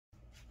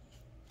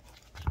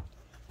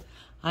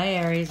Hi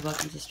Aries,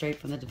 welcome to Straight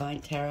from the Divine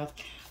Tarot.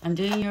 I'm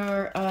doing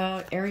your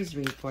Aries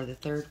read for the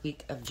third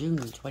week of June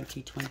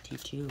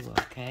 2022,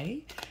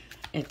 okay?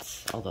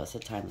 Although it's a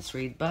timeless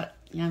read, but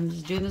yeah, I'm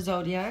just doing the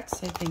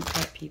zodiacs. I think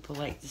that people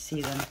like to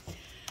see them.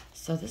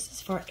 So this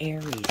is for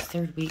Aries,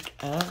 third week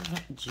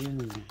of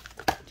June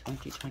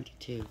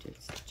 2022.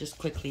 Just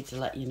quickly to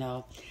let you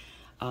know,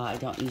 I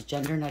don't use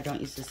gender and I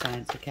don't use the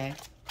signs, okay?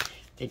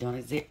 They don't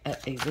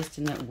exist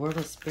in the world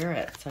of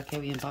spirits, okay?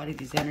 We embody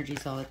these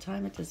energies all the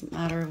time. It doesn't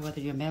matter whether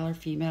you're male or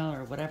female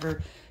or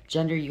whatever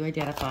gender you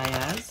identify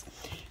as.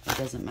 It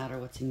doesn't matter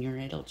what's in your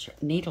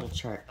natal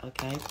chart,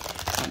 okay?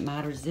 What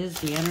matters is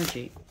the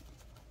energy.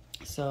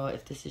 So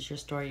if this is your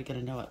story, you're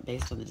going to know it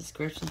based on the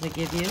descriptions I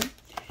give you.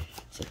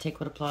 So take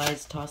what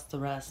applies, toss the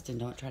rest, and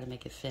don't try to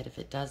make it fit. If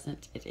it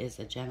doesn't, it is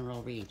a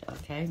general read,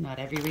 okay? Not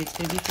every read's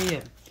going to be for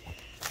you.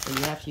 So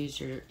you have to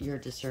use your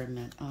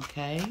discernment,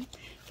 okay?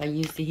 If I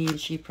use the he and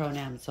she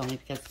pronoun, it's only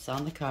because it's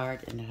on the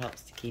card and it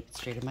helps to keep it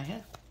straight in my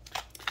head.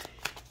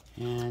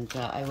 And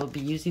I will be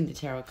using the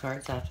tarot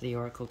cards after the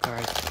oracle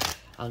cards.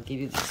 I'll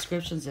give you the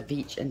descriptions of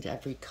each and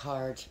every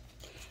card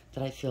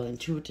that I feel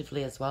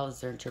intuitively, as well as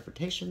their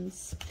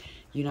interpretations.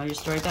 You know your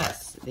story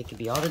best. They could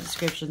be all the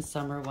descriptions,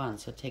 some are one.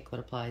 So take what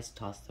applies,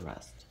 toss the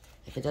rest.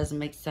 If it doesn't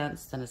make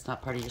sense, then it's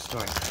not part of your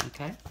story,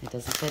 okay? It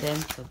doesn't fit in,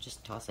 so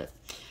just toss it.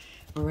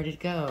 We're ready to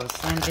go.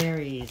 Sign of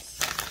Aries,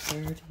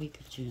 third week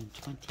of June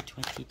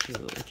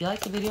 2022. If you like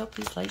the video,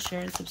 please like,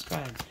 share, and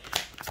subscribe.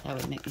 That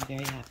would make me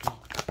very happy.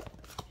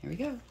 Here we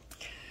go.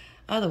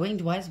 The Winged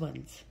Wise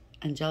Ones.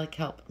 Angelic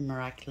Help,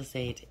 Miraculous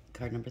Aid.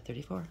 Card number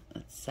 34.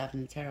 That's 7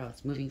 in tarot.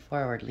 It's moving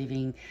forward,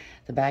 leaving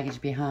the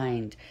baggage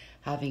behind,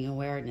 having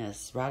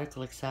awareness,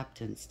 radical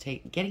acceptance,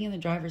 getting in the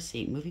driver's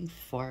seat, moving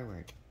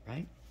forward,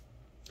 right?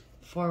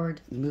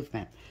 Forward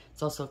movement.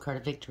 It's also a card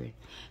of victory.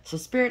 So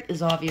Spirit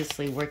is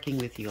obviously working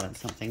with you on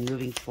something,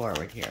 moving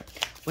forward here.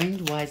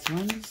 Winged Wise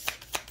Ones,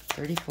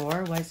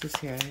 34. Why is this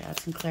here? Add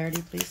some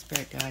clarity, please.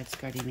 Spirit guides,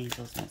 guardian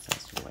angels, and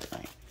ancestral white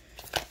light.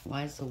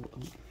 Why is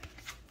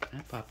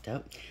that popped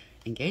out?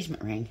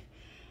 Engagement ring.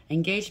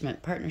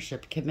 Engagement,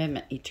 partnership,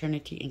 commitment,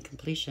 eternity, and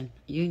completion.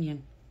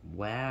 Union.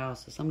 Wow.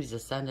 So somebody's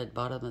ascended,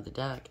 bottom of the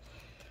deck.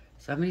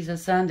 Somebody's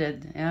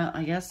ascended. Yeah,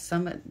 I guess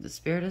the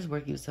Spirit is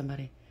working with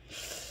somebody.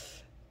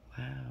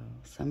 Wow,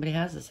 somebody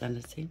has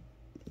ascendancy.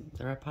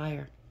 They're up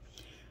higher.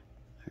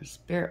 Our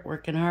Spirit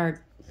working hard.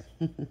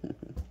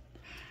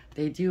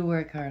 They do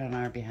work hard on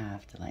our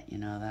behalf, to let you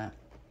know that.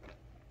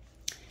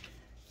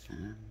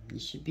 You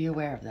should be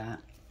aware of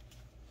that.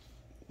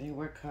 They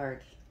work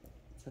hard.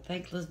 It's a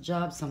thankless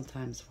job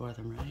sometimes for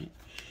them, right?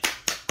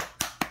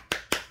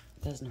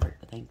 It doesn't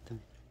hurt to thank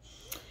them.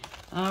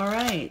 All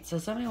right, so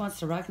somebody wants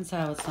to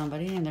reconcile with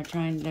somebody, and they're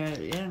trying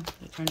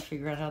to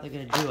figure out how they're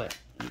going to do it.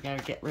 You got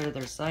to get rid of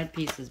their side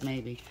pieces,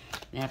 maybe.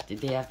 They have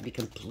to be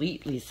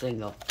completely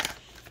single.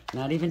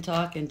 Not even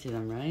talking to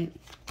them, right?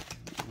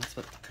 That's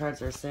what the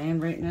cards are saying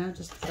right now.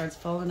 Just the cards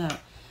falling out.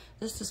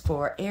 This is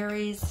for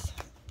Aries,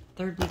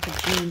 third week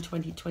of June,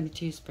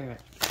 2022,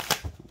 Spirit.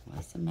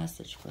 What's the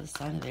message for the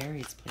sign of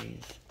Aries,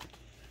 please?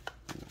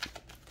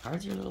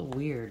 Cards are a little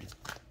weird.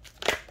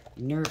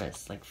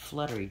 Nervous, like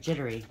fluttery,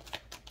 jittery.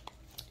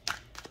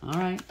 All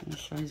right,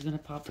 so he's going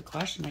to pop the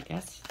question, I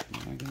guess.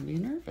 They're going to be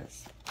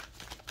nervous.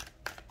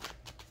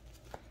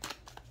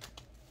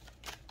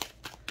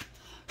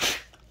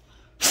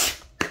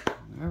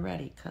 We're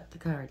ready. Cut the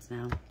cards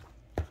now.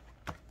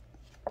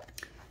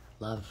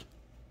 Love.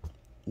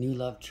 New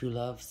love, true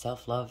love,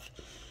 self-love.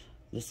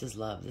 This is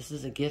love. This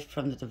is a gift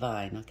from the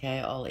divine,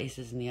 okay? All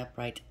aces in the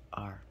upright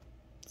are.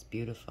 It's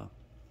beautiful.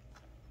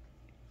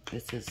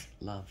 This is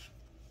love.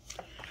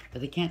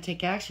 But they can't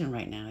take action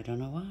right now. I don't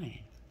know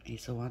why.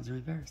 Ace of Wands in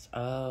reverse.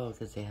 Oh,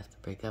 because they have to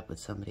break up with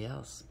somebody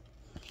else.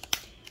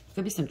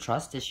 Could be some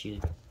trust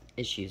issues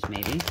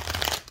maybe.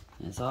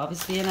 It's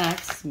obviously an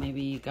ex.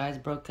 Maybe you guys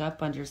broke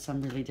up under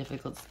some really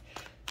difficult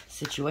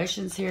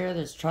situations here.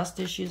 There's trust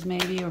issues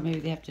maybe, or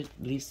maybe they have to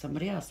leave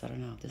somebody else. I don't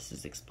know. This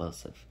is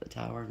explosive. The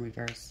Tower in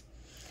reverse.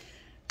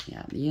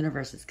 Yeah, the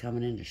universe is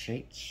coming in to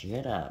shake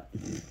shit up.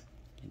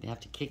 They have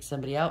to kick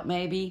somebody out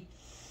maybe.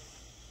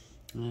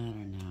 I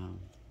don't know.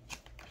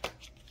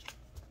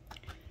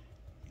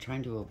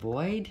 Trying to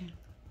avoid.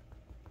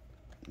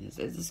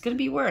 It's going to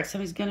be work.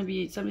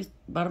 Somebody's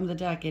bottom of the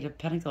deck, 8 of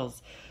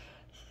Pentacles.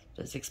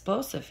 It's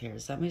explosive here.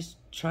 Somebody's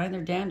trying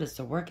their damnedest.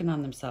 They're working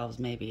on themselves,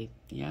 maybe.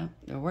 Yeah,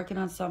 they're working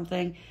on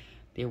something.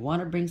 They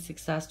want to bring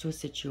success to a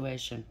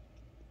situation.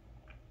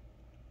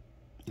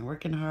 They're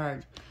working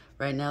hard.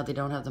 Right now, they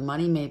don't have the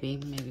money, maybe.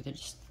 Maybe they're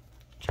just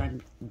trying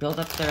to build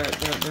up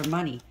their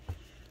money.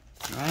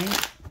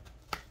 Right?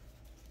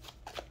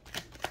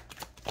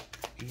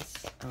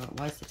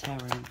 Why is the Tower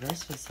in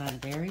reverse for the sign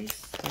of Aries?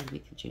 Third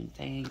week of June.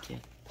 Thank you.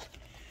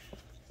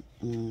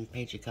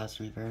 Page of Cups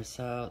in reverse.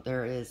 So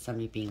there is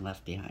somebody being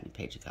left behind.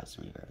 Page of Cups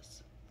in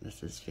reverse.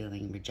 This is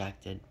feeling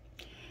rejected,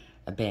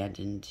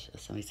 abandoned.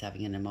 Somebody's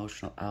having an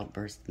emotional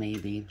outburst,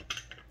 maybe.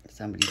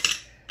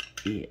 Somebody's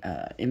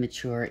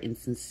immature,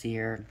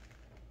 insincere.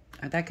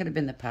 That could have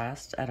been the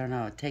past. I don't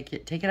know. Take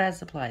it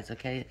as applies,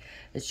 okay?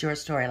 It's your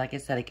story. Like I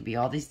said, it could be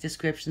all these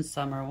descriptions.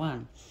 Some are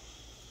one.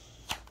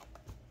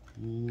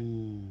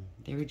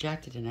 They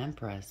rejected an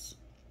empress.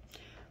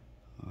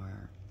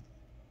 Or...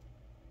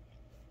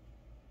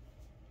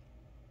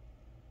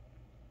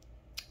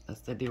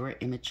 they were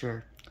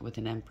immature with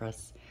an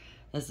empress.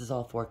 This is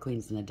all 4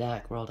 queens in the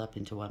deck rolled up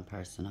into one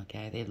person,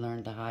 okay? They've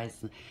learned the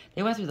highs.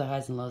 They went through the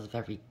highs and lows of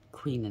every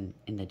queen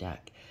in the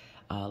deck.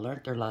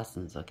 Learned their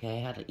lessons, okay?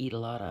 Had to eat a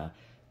lot of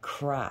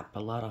crap, a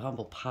lot of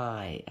humble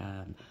pie,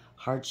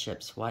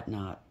 hardships,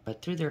 whatnot.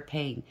 But through their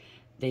pain,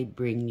 they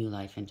bring new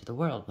life into the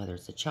world, whether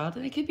it's a child.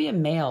 And it could be a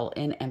male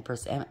in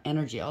empress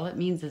energy. All it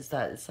means is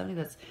that it's somebody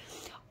that's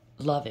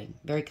loving,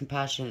 very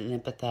compassionate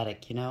and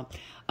empathetic, you know?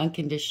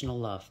 Unconditional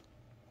love.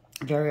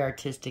 Very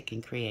artistic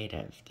and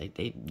creative.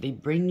 They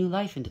bring new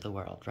life into the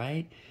world,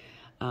 right?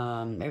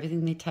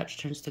 Everything they touch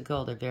turns to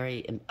gold. They're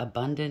very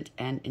abundant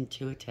and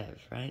intuitive,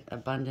 right?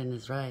 Abundant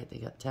is right. They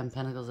got 10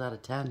 pentacles out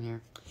of 10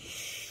 here.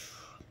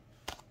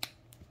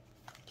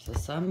 So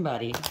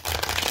somebody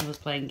who was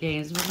playing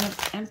games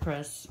with an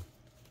empress.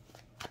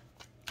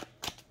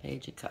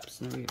 Page of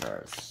Cups in the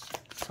reverse.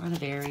 Sign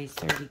of Aries,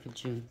 3rd week of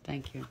June.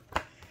 Thank you.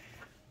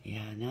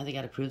 Yeah, now they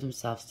got to prove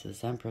themselves to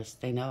this empress.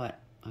 They know it.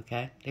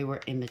 Okay, they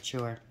were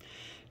immature.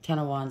 10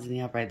 of Wands in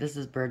the upright. This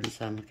is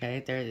burdensome.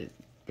 Okay,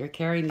 they're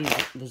carrying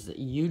this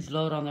huge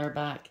load on their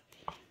back,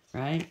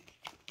 right?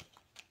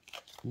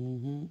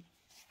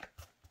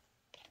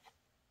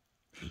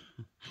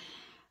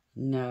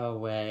 No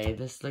way. Look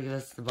at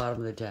this at the bottom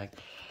of the deck.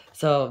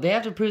 So they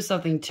have to prove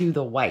something to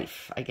the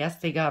wife. I guess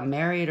they got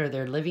married or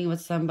they're living with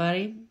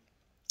somebody.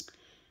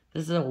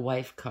 This is a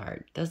wife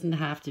card. Doesn't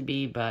have to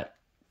be, but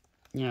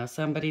you know,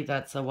 somebody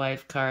that's a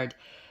wife card.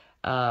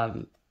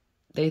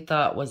 They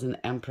thought was an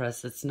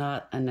empress. It's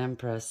not an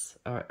empress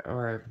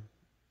or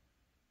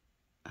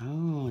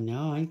oh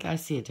no, I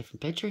see a different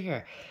picture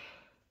here.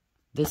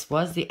 This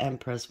was the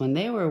empress when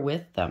they were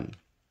with them.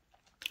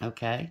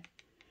 Okay.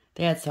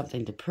 They had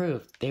something to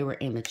prove. They were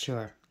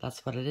immature.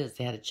 That's what it is.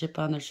 They had a chip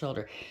on their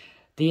shoulder.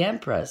 The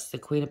empress, the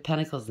Queen of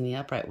Pentacles in the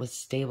upright, was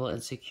stable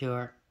and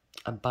secure,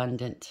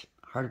 abundant,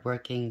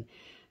 hardworking.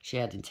 She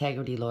had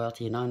integrity,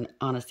 loyalty, and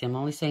honesty. I'm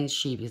only saying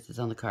she because it's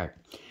on the card.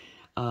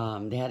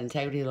 They had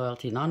integrity,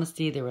 loyalty, and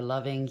honesty. They were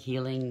loving,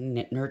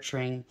 healing,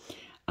 nurturing.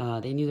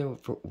 They knew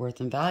their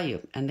worth and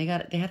value. And they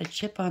had a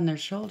chip on their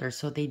shoulder,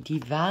 so they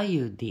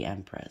devalued the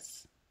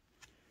empress.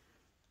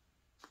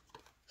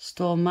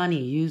 Stole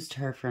money, used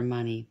her for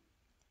money.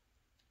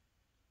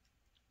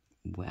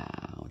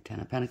 Wow, 10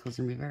 of Pentacles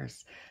in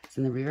reverse. It's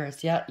in the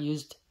reverse. Yeah,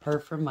 used her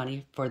for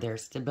money for their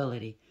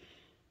stability.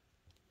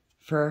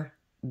 For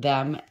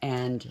them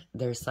and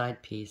their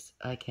side piece.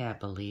 I can't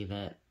believe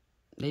it.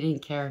 They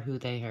didn't care who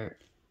they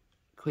hurt.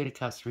 Queen of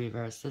Cups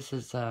reverse. This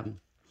is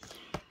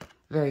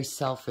very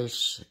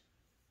selfish,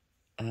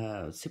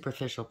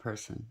 superficial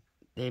person.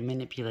 They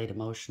manipulate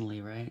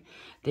emotionally, right?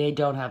 They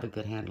don't have a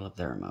good handle of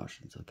their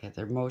emotions, okay?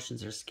 Their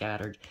emotions are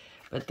scattered.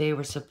 But they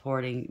were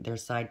supporting their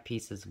side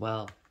piece as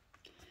well,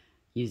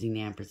 using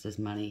the Empress's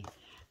money.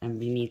 And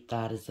beneath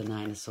that is the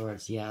 9 of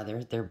Swords. Yeah,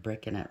 they're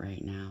bricking it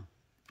right now.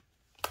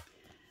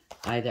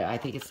 I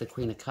think it's the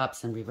Queen of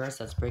Cups in reverse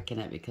that's breaking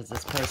it because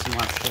this person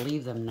wants to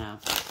leave them now.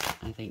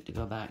 I think to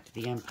go back to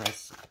the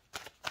Empress.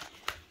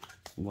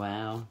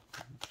 Wow.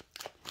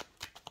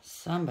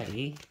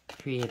 Somebody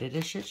created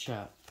a shit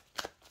show.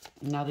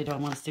 Now they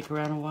don't want to stick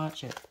around and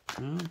watch it.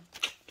 Oh.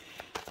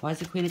 Why is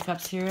the Queen of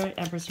Cups here?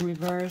 Empress in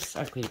reverse.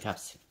 Oh, Queen of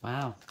Cups.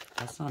 Wow.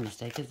 That's not a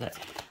mistake, is it?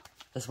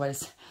 That's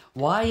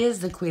why is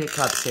the Queen of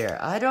Cups here?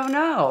 I don't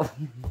know.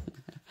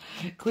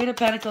 Queen of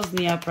Pentacles in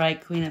the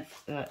upright. Queen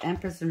of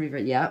Empress in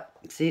reverse. Yep.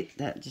 See,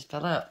 that just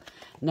fell out.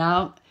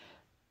 Now,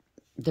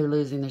 they're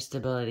losing their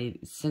stability.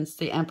 Since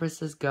the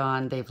Empress is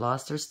gone, they've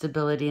lost their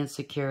stability and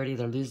security.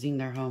 They're losing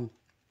their home.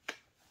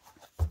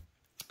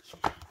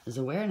 There's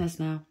awareness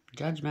now.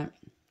 Judgment.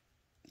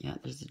 Yeah,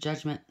 there's a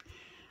judgment.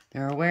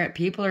 They're aware.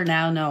 People are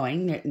now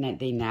knowing.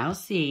 They now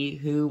see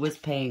who was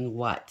paying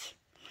what.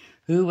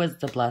 Who was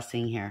the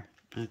blessing here.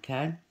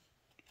 Okay?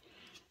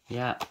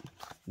 Yeah.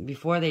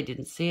 Before they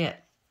didn't see it.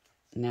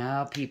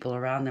 Now people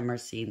around them are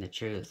seeing the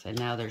truth. And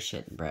now they're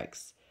shitting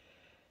bricks.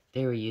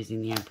 They were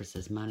using the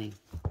Empress's money.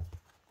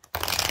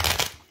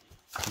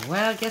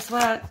 Well, guess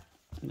what?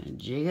 My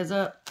jig is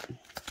up.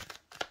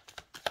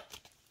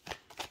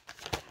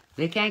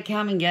 They can't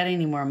come and get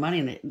any more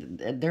money.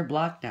 They're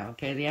blocked now,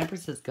 okay? The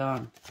Empress is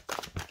gone.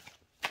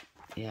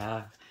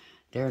 Yeah.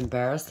 They're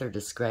embarrassed. They're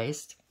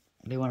disgraced.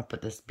 They want to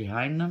put this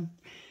behind them.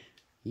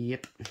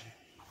 Yep.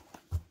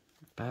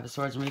 5 of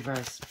Swords in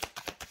reverse.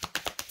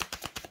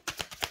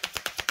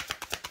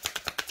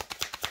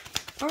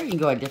 Or you can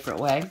go a different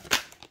way.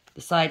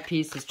 The side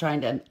piece is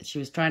she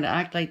was trying to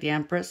act like the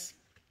Empress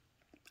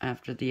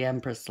after the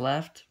Empress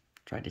left.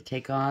 Tried to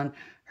take on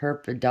her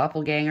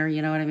doppelganger,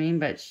 you know what I mean?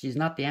 But she's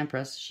not the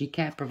Empress. She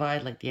can't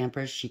provide like the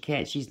Empress.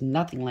 She's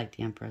nothing like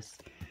the Empress.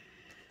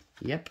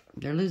 Yep,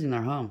 they're losing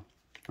their home,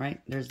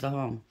 right? There's the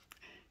home.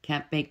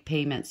 Can't make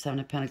payments, 7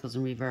 of Pentacles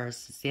in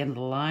reverse. It's the end of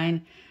the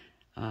line.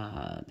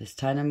 This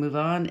time to move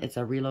on. It's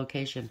a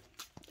relocation.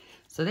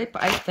 So they,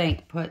 I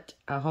think, put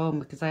a home,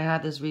 because I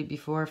had this read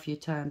before a few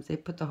times. They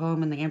put the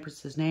home in the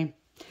Empress's name,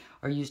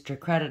 or used her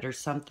credit or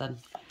something.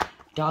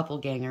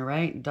 Doppelganger,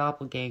 right?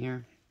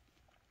 Doppelganger.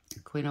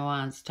 Queen of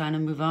Wands. Time to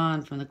move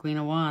on from the Queen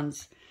of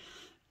Wands.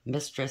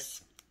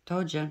 Mistress.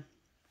 Told you.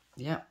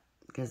 Yep.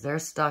 Because they're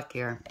stuck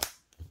here.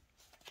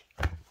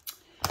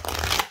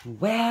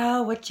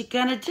 Well, what you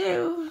gonna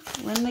do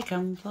when they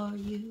come for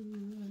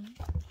you?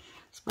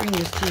 Spring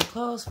is too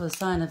close for the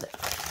sign of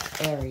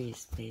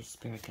Aries. Please,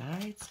 spirit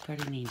guides,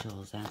 guardian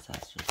angels,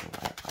 ancestors, or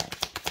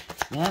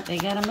wildlife. Yep, they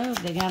gotta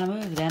move. They gotta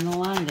move. Down the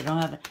line. They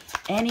don't have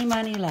any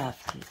money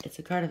left. It's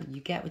a card of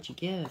you get what you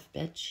give,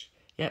 bitch.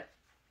 Yep.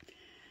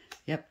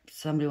 Yep.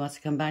 Somebody wants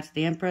to come back to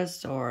the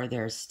Empress, or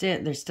they're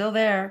still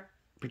there,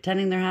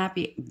 pretending they're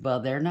happy. Well,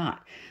 they're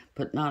not.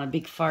 Putting on a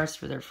big farce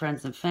for their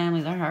friends and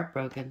family. They're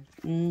heartbroken.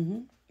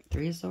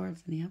 Three of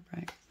Swords in the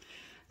upright.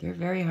 They're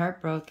very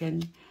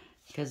heartbroken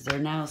because they're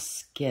now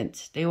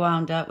skint. They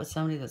wound up with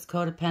somebody that's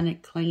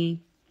codependent,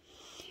 clingy,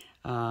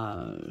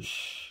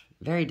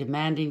 very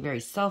demanding,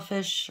 very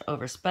selfish,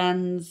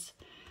 overspends.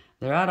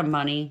 They're out of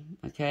money,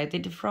 okay? They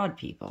defraud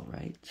people,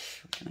 right?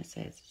 What can I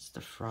say? It's just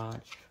a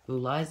fraud who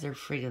lies their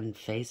friggin'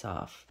 face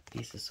off.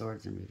 Ace of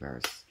Swords in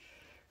reverse,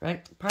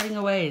 right? Parting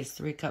of ways,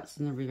 Three Cups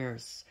in the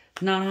reverse.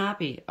 Not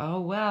happy. Oh,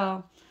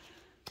 well,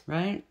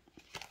 right?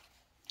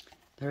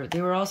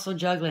 They were also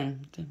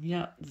juggling.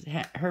 Yeah,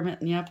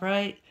 Hermit in the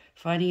upright,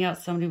 finding out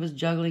somebody was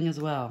juggling as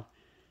well.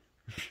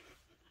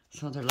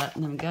 So they're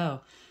letting them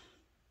go.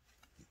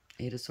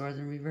 Eight of Swords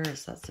in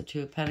reverse. That's the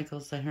Two of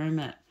Pentacles, the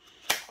Hermit.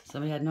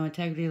 Somebody had no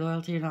integrity,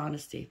 loyalty, and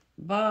honesty.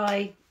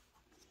 Bye.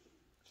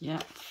 Yeah,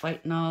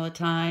 fighting all the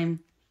time,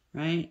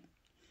 right?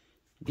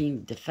 Being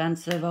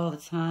defensive all the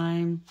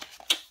time.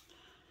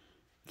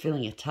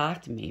 Feeling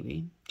attacked,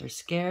 maybe. They're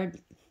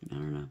scared. I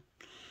don't know.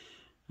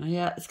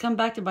 Yeah, it's come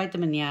back to bite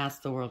them in the ass,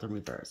 the World in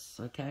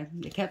reverse, okay?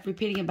 They kept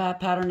repeating a bad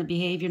pattern of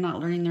behavior, not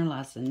learning their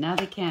lesson. Now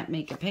they can't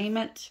make a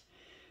payment.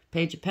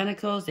 Page of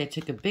Pentacles, they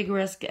took a big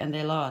risk and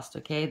they lost,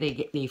 okay?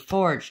 They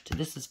forged.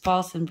 This is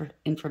false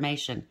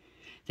information.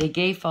 They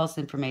gave false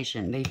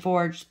information. They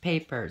forged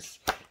papers.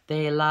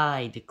 They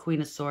lied.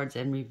 Queen of Swords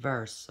in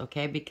reverse,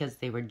 okay? Because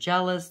they were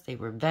jealous, they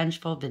were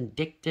vengeful,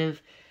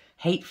 vindictive,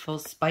 hateful,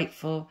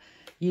 spiteful,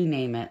 you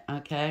name it,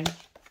 okay?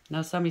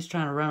 Now somebody's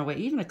trying to run away.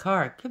 Even a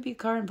car. It could be a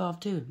car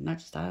involved too, not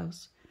just a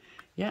house.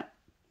 Yeah.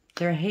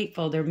 They're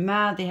hateful. They're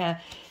mad. They have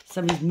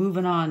somebody's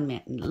moving on,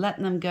 man,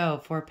 letting them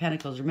go. Four of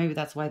Pentacles. Or maybe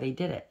that's why they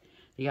did it.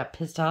 They got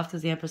pissed off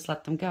because the Empress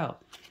let them go.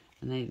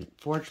 And they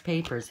forged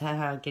papers.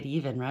 Haha, get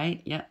even,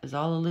 right? Yeah, it's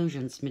all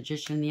illusions.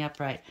 Magician in the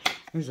upright.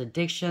 There's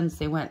addictions.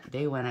 They went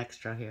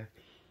extra here.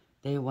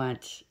 They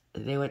went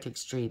to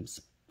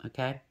extremes.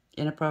 Okay?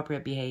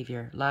 Inappropriate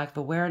behavior. Lack of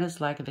awareness,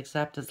 lack of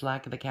acceptance,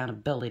 lack of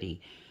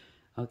accountability.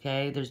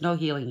 Okay, there's no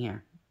healing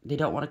here. They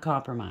don't want to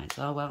compromise.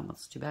 Oh, well,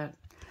 that's too bad.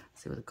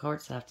 Let's see what the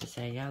courts have to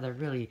say. Yeah,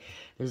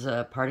 there's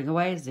a parting of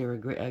ways. They were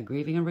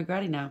grieving and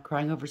regretting now.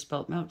 Crying over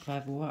spilt milk.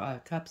 Five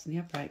of Cups in the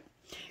upright.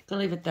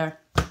 Gonna leave it there.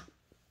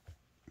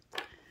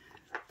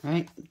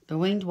 Right? The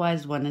Winged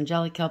Wise One.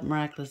 Angelic Help,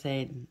 Miraculous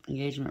Aid.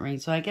 Engagement ring.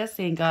 So I guess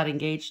they got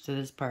engaged to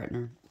this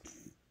partner.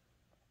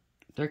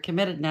 They're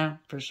committed now,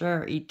 for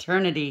sure.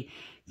 Eternity.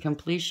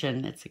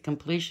 Completion. It's a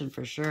completion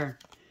for sure.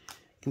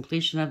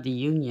 Completion of the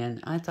union.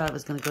 I thought it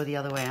was going to go the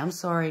other way. I'm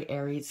sorry,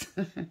 Aries.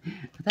 I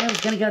thought it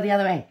was going to go the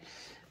other way.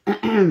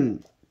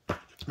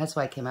 That's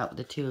why I came out with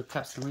the Two of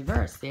Cups in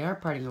reverse. They are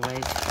parting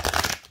ways.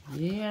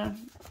 Yeah,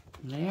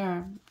 they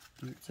are.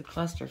 It's a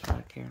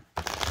clusterfuck here.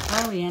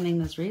 How are we ending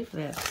this read for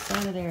that?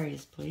 Sign of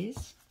Aries,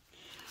 please.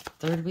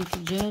 Third week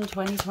of June,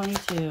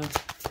 2022.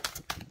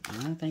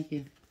 Oh, thank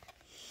you.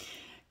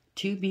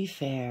 To be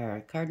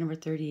fair, card number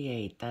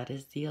 38, that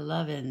is the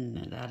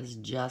 11. That is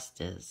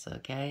justice,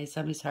 okay?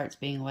 Somebody's heart's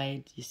being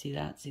weighed. Do you see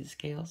that? See the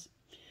scales?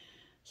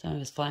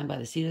 Somebody was flying by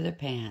the seat of their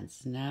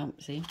pants. No,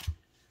 see?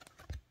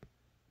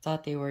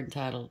 Thought they were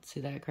entitled. See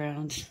that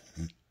crown?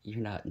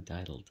 You're not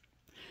entitled.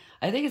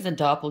 I think it's a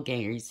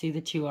doppelganger. You see the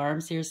two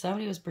arms here?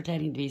 Somebody was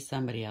pretending to be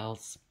somebody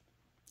else,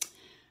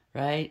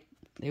 right?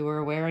 They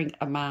were wearing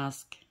a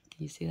mask.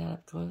 Can you see that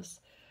up close?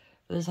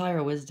 There's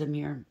higher wisdom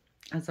here.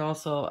 It's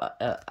also,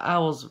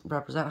 owls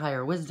represent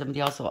higher wisdom. They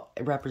also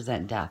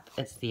represent death.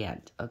 It's the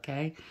end,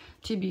 okay?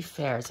 To be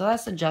fair. So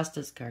that's the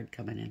justice card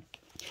coming in.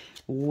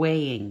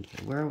 Weighing.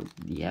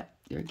 Yep,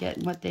 they're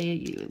getting what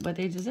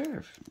they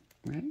deserve,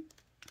 right?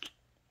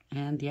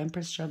 And the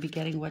Empress shall be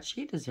getting what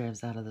she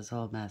deserves out of this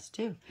whole mess,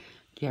 too.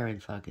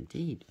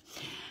 Guaranteed.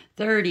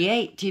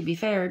 38, to be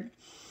fair.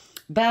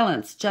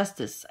 Balance,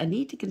 justice. I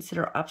need to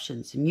consider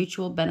options.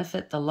 Mutual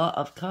benefit, the law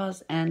of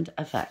cause and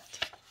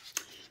effect.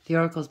 The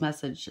Oracle's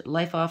message,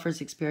 life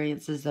offers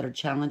experiences that are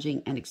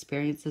challenging and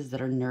experiences that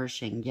are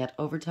nourishing, yet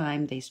over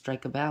time they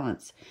strike a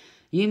balance.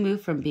 You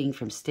move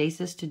from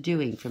stasis to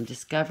doing, from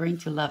discovering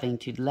to loving,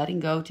 to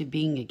letting go to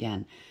being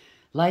again.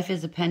 Life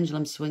is a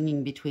pendulum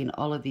swinging between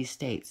all of these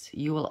states.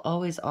 You will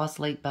always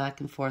oscillate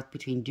back and forth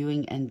between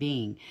doing and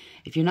being.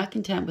 If you're not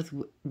content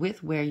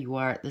with where you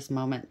are at this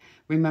moment,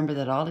 remember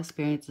that all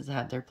experiences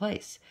have their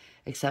place.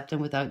 Accept them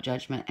without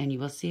judgment, and you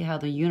will see how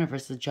the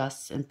universe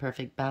adjusts in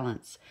perfect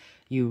balance.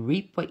 You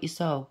reap what you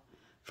sow.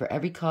 For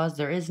every cause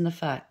there is an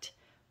effect.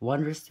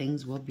 Wondrous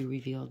things will be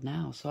revealed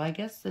now. So I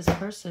guess this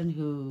person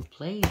who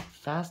played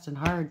fast and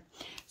hard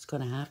is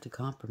going to have to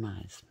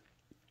compromise.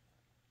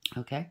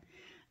 Okay?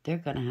 They're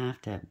going to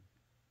have to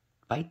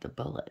bite the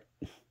bullet.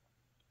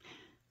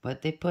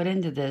 What they put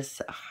into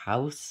this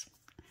house,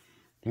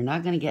 they're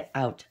not going to get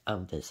out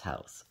of this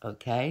house.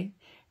 Okay?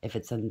 If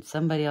it's in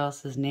somebody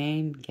else's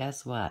name,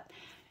 guess what?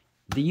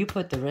 You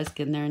put the risk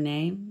in their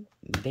name,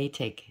 they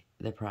take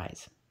the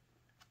prize.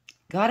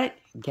 Got it?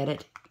 Get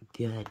it?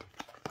 Good.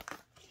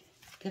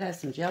 Could have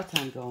some jail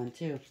time going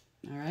too.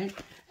 All right.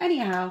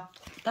 Anyhow,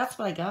 that's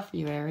what I got for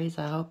you, Aries.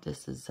 I hope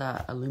this is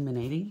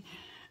illuminating.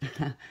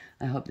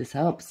 I hope this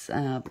helps.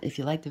 If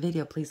you like the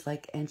video, please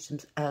like and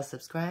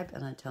subscribe.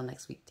 And until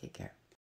next week, take care.